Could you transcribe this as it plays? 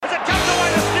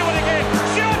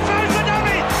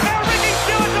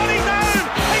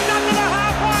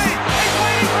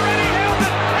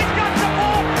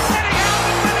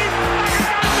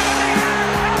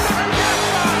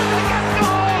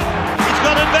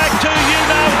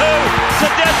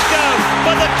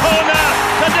for the corner.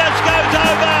 Tedesco's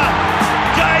over.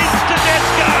 James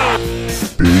Tedesco.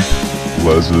 Big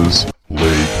Les's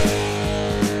League.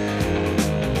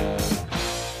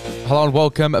 Hello and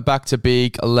welcome back to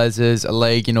Big Les's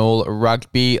League in all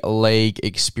rugby league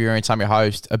experience. I'm your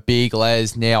host, Big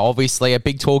Les. Now, obviously, a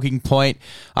big talking point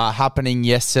happening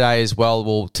yesterday as well.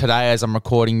 Well, today as I'm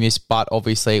recording this, but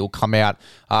obviously it will come out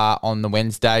on the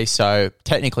Wednesday. So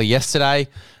technically yesterday,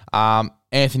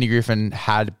 Anthony Griffin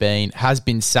has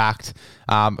been sacked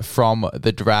from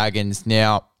the Dragons.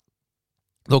 Now,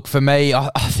 look, for me, I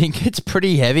think it's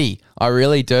pretty heavy. I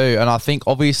really do. And I think,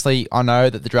 obviously, I know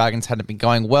that the Dragons hadn't been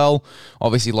going well.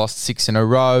 Obviously lost 6 in a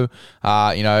row,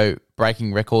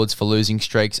 breaking records for losing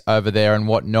streaks over there and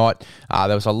whatnot.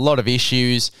 There was a lot of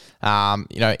issues,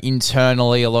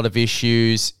 internally, a lot of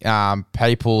issues,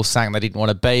 people saying they didn't want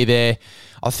to be there.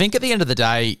 I think at the end of the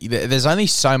day, there's only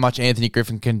so much Anthony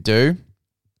Griffin can do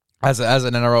as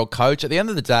an NRL coach. At the end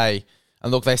of the day,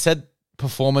 and look, they said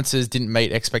performances didn't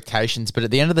meet expectations, but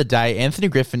at the end of the day, Anthony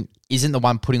Griffin isn't the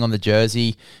one putting on the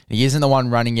jersey. He isn't the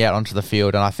one running out onto the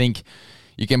field, and I think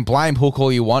you can blame Hook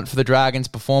all you want for the Dragons'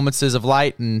 performances of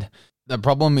late, and the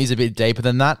problem is a bit deeper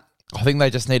than that. I think they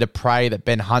just need to pray that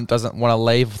Ben Hunt doesn't want to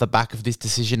leave off the back of this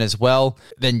decision as well.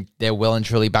 Then they're well and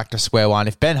truly back to square one.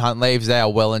 If Ben Hunt leaves, they are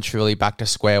well and truly back to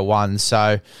square one. So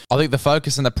I think the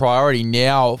focus and the priority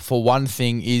now, for one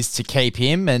thing, is to keep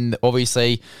him. And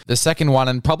obviously the second one,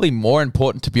 and probably more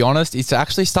important to be honest, is to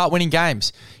actually start winning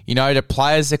games. To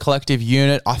play as a collective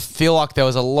unit. I feel like there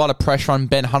was a lot of pressure on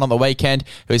Ben Hunt on the weekend,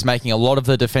 who was making a lot of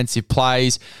the defensive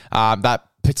plays. That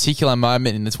particular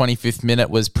moment in the 25th minute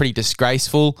was pretty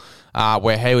disgraceful,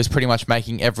 where he was pretty much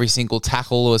making every single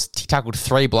tackle. He tackled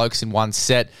 3 blokes in one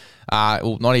set.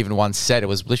 Well, not even one set. It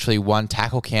was literally one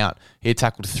tackle count. He had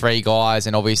tackled 3 guys,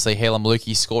 and obviously Helam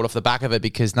Lukey scored off the back of it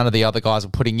because none of the other guys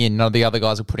were putting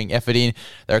effort in.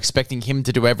 They're expecting him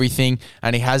to do everything,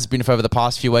 and he has been for over the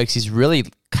past few weeks. He's really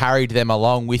carried them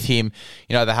along with him.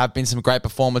 There have been some great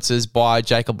performances by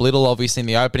Jacob Little, obviously in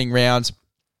the opening rounds.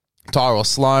 Tyrell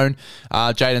Sloan,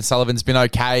 Jaden Sullivan's been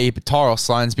okay, but Tyrell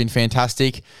Sloan's been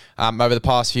fantastic over the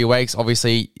past few weeks.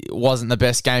 Obviously, it wasn't the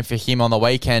best game for him on the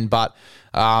weekend, but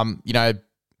there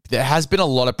has been a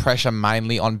lot of pressure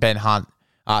mainly on Ben Hunt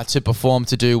to perform,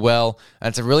 to do well,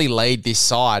 and to really lead this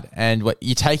side. And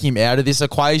you take him out of this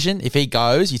equation. If he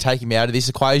goes, you take him out of this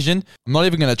equation. I'm not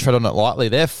even going to tread on it lightly.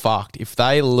 They're fucked. If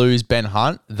they lose Ben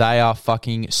Hunt, they are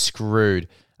fucking screwed.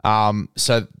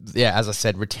 So yeah, as I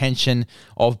said, retention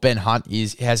of Ben Hunt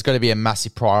has got to be a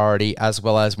massive priority, as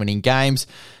well as winning games.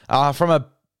 From a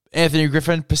Anthony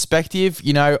Griffin perspective,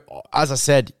 as I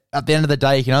said, at the end of the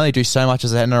day, you can only do so much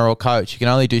as an NRL coach. You can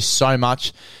only do so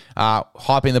much,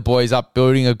 hyping the boys up,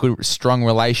 building a good, strong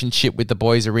relationship with the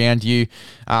boys around you.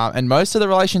 And most of the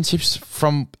relationships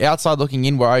from outside looking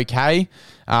in were okay.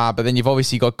 But then you've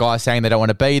obviously got guys saying they don't want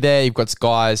to be there. You've got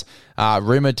guys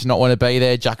rumoured to not want to be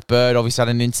there. Jack Bird obviously had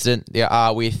an incident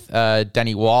with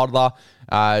Danny Wilder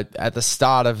at the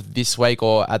start of this week,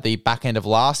 or at the back end of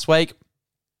last week.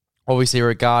 Obviously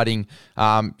regarding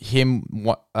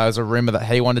him, as a rumour that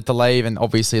he wanted to leave, and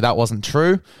obviously that wasn't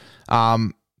true. Stuff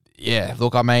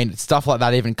like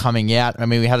that even coming out.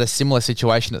 We had a similar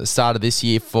situation at the start of this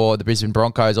year for the Brisbane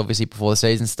Broncos, obviously before the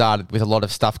season started, with a lot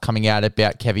of stuff coming out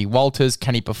about Kevy Walters.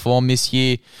 Can he perform this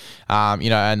year?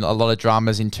 And a lot of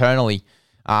dramas internally.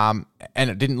 And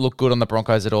it didn't look good on the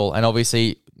Broncos at all. And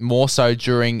obviously, more so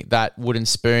during that wooden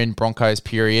spoon Broncos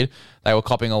period, they were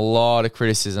copping a lot of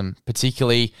criticism,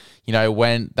 particularly,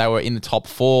 when they were in the top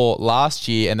 4 last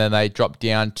year, and then they dropped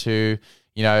down to,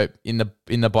 in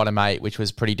the bottom 8, which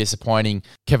was pretty disappointing.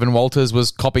 Kevin Walters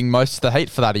was copping most of the hate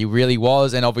for that. He really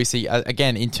was. And obviously,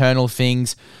 again, internal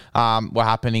things were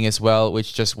happening as well,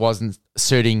 which just wasn't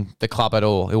suiting the club at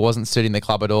all. It wasn't suiting the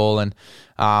club at all. And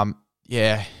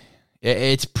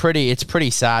it's pretty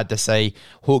sad to see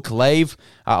Hook leave.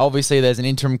 Obviously, there's an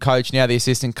interim coach now. The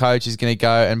assistant coach is going to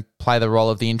go and play the role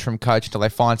of the interim coach until they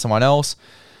find someone else.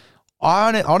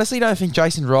 I honestly don't think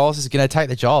Jason Rolls is going to take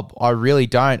the job. I really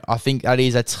don't. I think that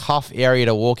is a tough area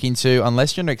to walk into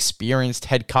unless you're an experienced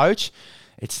head coach.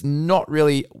 It's not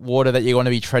really water that you're going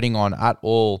to be treading on at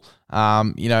all.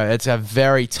 It's a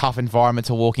very tough environment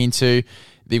to walk into.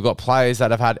 You've got players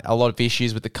that have had a lot of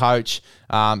issues with the coach,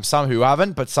 some who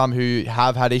haven't, but some who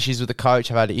have had issues with the coach,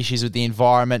 have had issues with the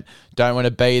environment, don't want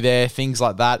to be there, things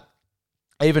like that.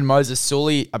 Even Moses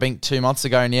Sully, I think 2 months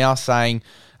ago now, saying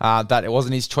that it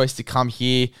wasn't his choice to come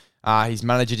here. His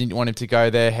manager didn't want him to go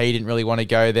there. He didn't really want to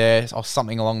go there, or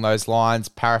something along those lines,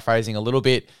 paraphrasing a little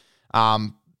bit.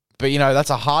 But, that's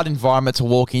a hard environment to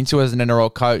walk into as an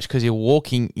NRL coach because you're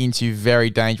walking into very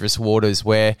dangerous waters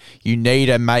where you need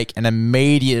to make an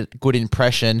immediate good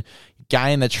impression,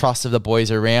 gain the trust of the boys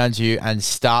around you, and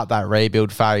start that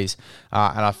rebuild phase.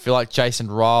 And I feel like Jason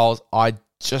Ryles, I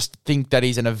just think that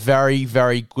he's in a very,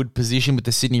 very good position with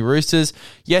the Sydney Roosters.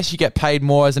 Yes, you get paid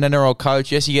more as an NRL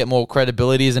coach. Yes, you get more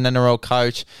credibility as an NRL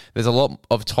coach. There's a lot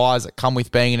of ties that come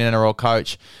with being an NRL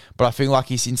coach. But I feel like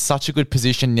he's in such a good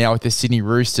position now with the Sydney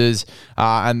Roosters,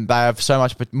 and they have so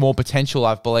much more potential,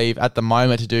 I believe, at the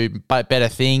moment to do better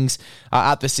things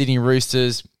at the Sydney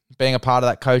Roosters, being a part of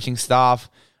that coaching staff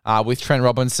with Trent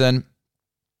Robinson.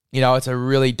 It's a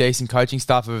really decent coaching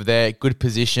staff over there, good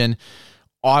position.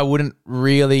 I wouldn't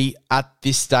really, at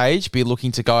this stage, be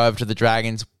looking to go over to the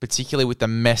Dragons, particularly with the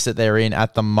mess that they're in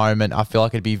at the moment. I feel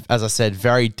like it'd be, as I said,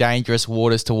 very dangerous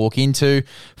waters to walk into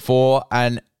for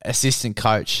an assistant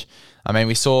coach. I mean,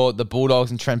 we saw the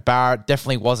Bulldogs and Trent Barrett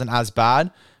definitely wasn't as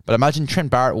bad, but imagine Trent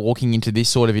Barrett walking into this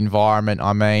sort of environment.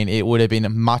 I mean, it would have been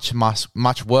much, much,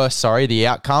 much worse, the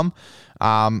outcome.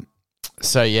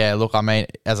 So, yeah, look, I mean,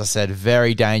 as I said,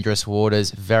 very dangerous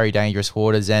waters.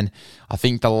 And I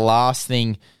think the last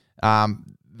thing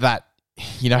that,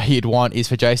 he'd want is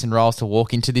for Jason Ryles to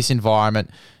walk into this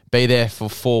environment, be there for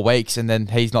 4 weeks, and then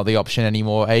he's not the option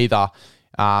anymore either.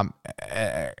 And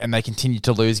they continue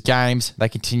to lose games. They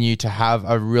continue to have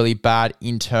a really bad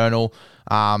internal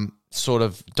sort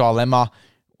of dilemma.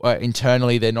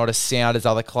 Internally, they're not as sound as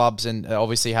other clubs and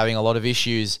obviously having a lot of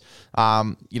issues.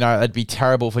 It'd be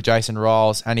terrible for Jason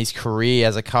Ryles and his career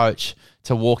as a coach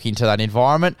to walk into that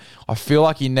environment. I feel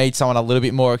like you need someone a little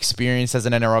bit more experienced as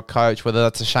an NRL coach, whether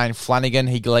that's a Shane Flanagan.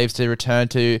 He leaves to return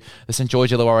to the St.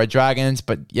 George Illawarra Dragons,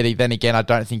 but yet then again, I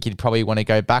don't think he'd probably want to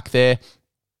go back there.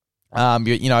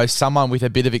 Someone with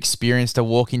a bit of experience to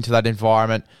walk into that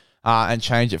environment and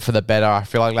change it for the better. I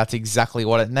feel like that's exactly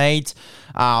what it needs.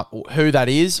 Who that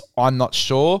is, I'm not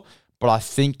sure, but I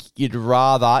think you'd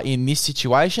rather, in this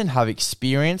situation, have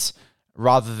experience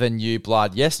rather than new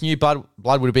blood. Yes, new blood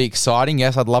would be exciting.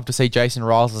 Yes, I'd love to see Jason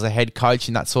Ryles as a head coach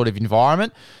in that sort of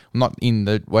environment. Not in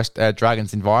the West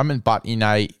Dragons environment, but in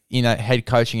a head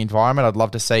coaching environment. I'd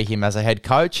love to see him as a head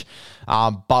coach.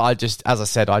 But I just, as I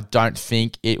said, I don't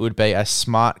think it would be a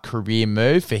smart career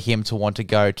move for him to want to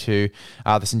go to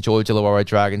the St. George Illawarra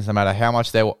Dragons, no matter how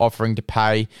much they were offering to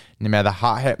pay, no matter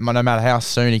how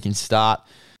soon he can start.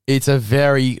 It's a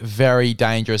very, very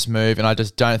dangerous move, and I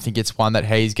just don't think it's one that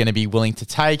he's going to be willing to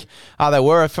take. There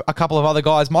were a couple of other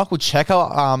guys. Michael Checker,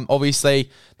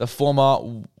 obviously the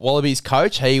former Wallabies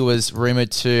coach, he was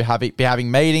rumoured to be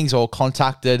having meetings or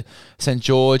contacted St.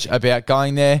 George about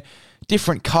going there.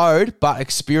 Different code, but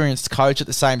experienced coach at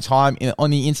the same time on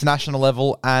the international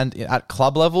level and at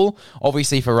club level,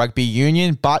 obviously for rugby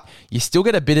union, but you still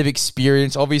get a bit of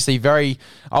experience, obviously very,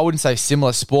 I wouldn't say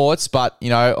similar sports, but,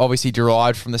 obviously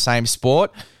derived from the same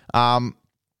sport. And,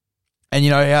 he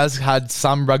has had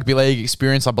some rugby league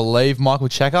experience, I believe, Michael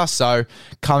Checker, so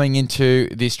coming into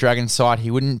this Dragon side,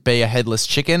 he wouldn't be a headless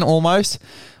chicken almost.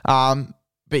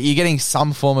 But you're getting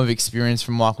some form of experience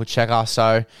from Michael Checker,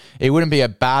 so it wouldn't be a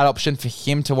bad option for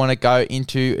him to want to go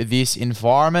into this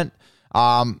environment.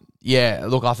 I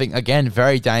think, again,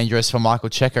 very dangerous for Michael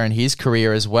Checker and his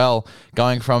career as well,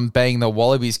 going from being the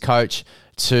Wallabies coach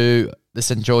to the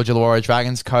St. George Illawarra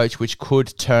Dragons coach, which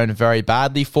could turn very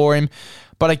badly for him.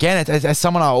 But again, as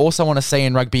someone I also want to see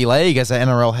in rugby league as an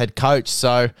NRL head coach.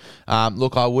 So, I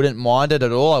wouldn't mind it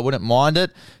at all. I wouldn't mind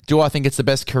it. Do I think it's the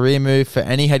best career move for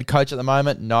any head coach at the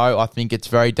moment? No, I think it's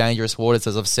very dangerous waters,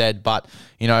 as I've said. But,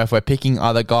 if we're picking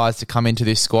other guys to come into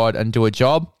this squad and do a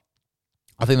job,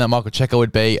 I think that Michael Checker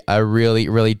would be a really,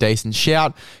 really decent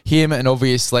shout. Him and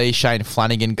obviously Shane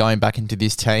Flanagan going back into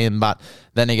this team. But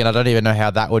then again, I don't even know how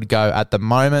that would go at the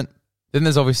moment. Then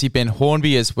there's obviously Ben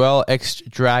Hornby as well,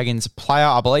 ex-Dragons player.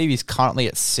 I believe he's currently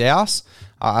at South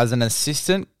as an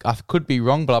assistant. I could be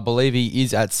wrong, but I believe he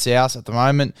is at South at the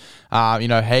moment.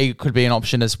 He could be an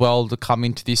option as well to come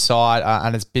into this side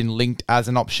and has been linked as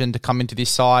an option to come into this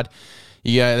side.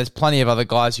 Yeah, there's plenty of other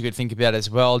guys you could think about as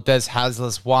well. Des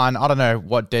Hasler's one. I don't know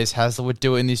what Des Hasler would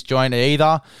do in this joint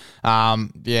either.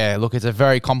 It's a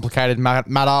very complicated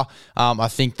matter. I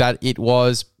think that it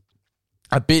was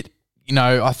a bit...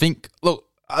 I think, look,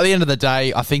 at the end of the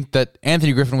day, I think that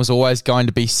Anthony Griffin was always going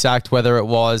to be sacked, whether it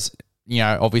was,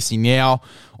 obviously now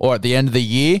or at the end of the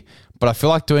year. But I feel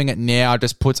like doing it now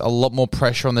just puts a lot more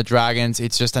pressure on the Dragons.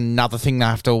 It's just another thing they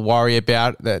have to worry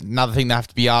about, another thing they have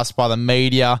to be asked by the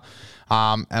media.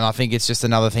 And I think it's just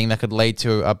another thing that could lead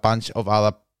to a bunch of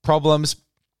other problems.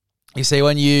 You see,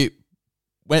 when you're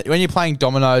playing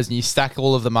dominoes and you stack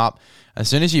all of them up as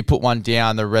soon as you put one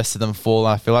down, the rest of them fall.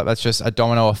 And I feel like that's just a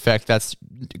domino effect that's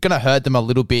going to hurt them a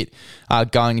little bit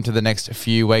going into the next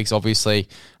few weeks. Obviously,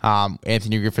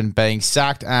 Anthony Griffin being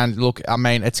sacked. And look, I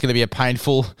mean, it's going to be a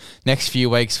painful next few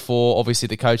weeks for obviously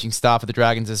the coaching staff of the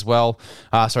Dragons as well.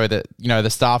 The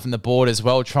staff and the board as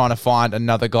well, trying to find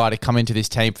another guy to come into this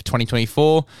team for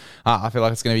 2024. I feel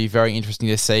like it's going to be very interesting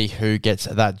to see who gets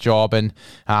that job. And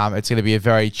it's going to be a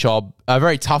very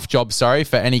tough job,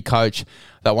 for any coach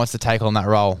that wants to take on that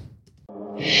role.